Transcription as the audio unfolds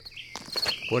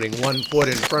putting one foot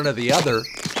in front of the other.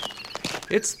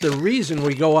 It's the reason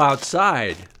we go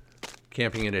outside,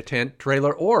 camping in a tent,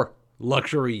 trailer, or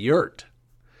luxury yurt.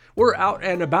 We're out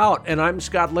and about, and I'm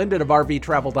Scott Linden of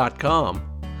RVTravel.com.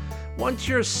 Once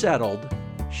you're settled,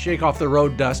 shake off the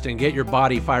road dust and get your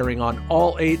body firing on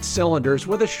all 8 cylinders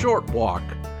with a short walk.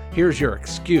 Here's your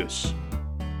excuse.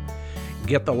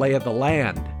 Get the lay of the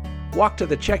land. Walk to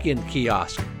the check-in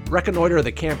kiosk. Reconnoiter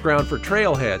the campground for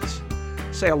trailheads.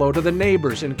 Say hello to the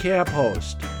neighbors and camp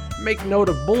host. Make note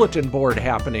of bulletin board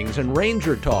happenings and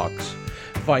ranger talks.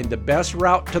 Find the best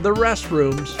route to the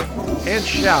restrooms and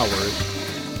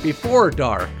showers before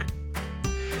dark.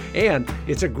 And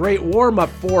it's a great warm-up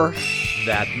for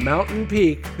that mountain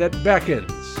peak that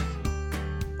beckons.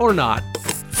 Or not.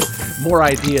 More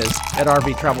ideas at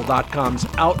RVTravel.com's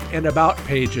Out and About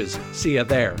pages. See you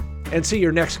there. And see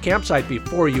your next campsite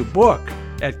before you book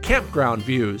at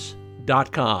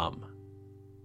campgroundviews.com.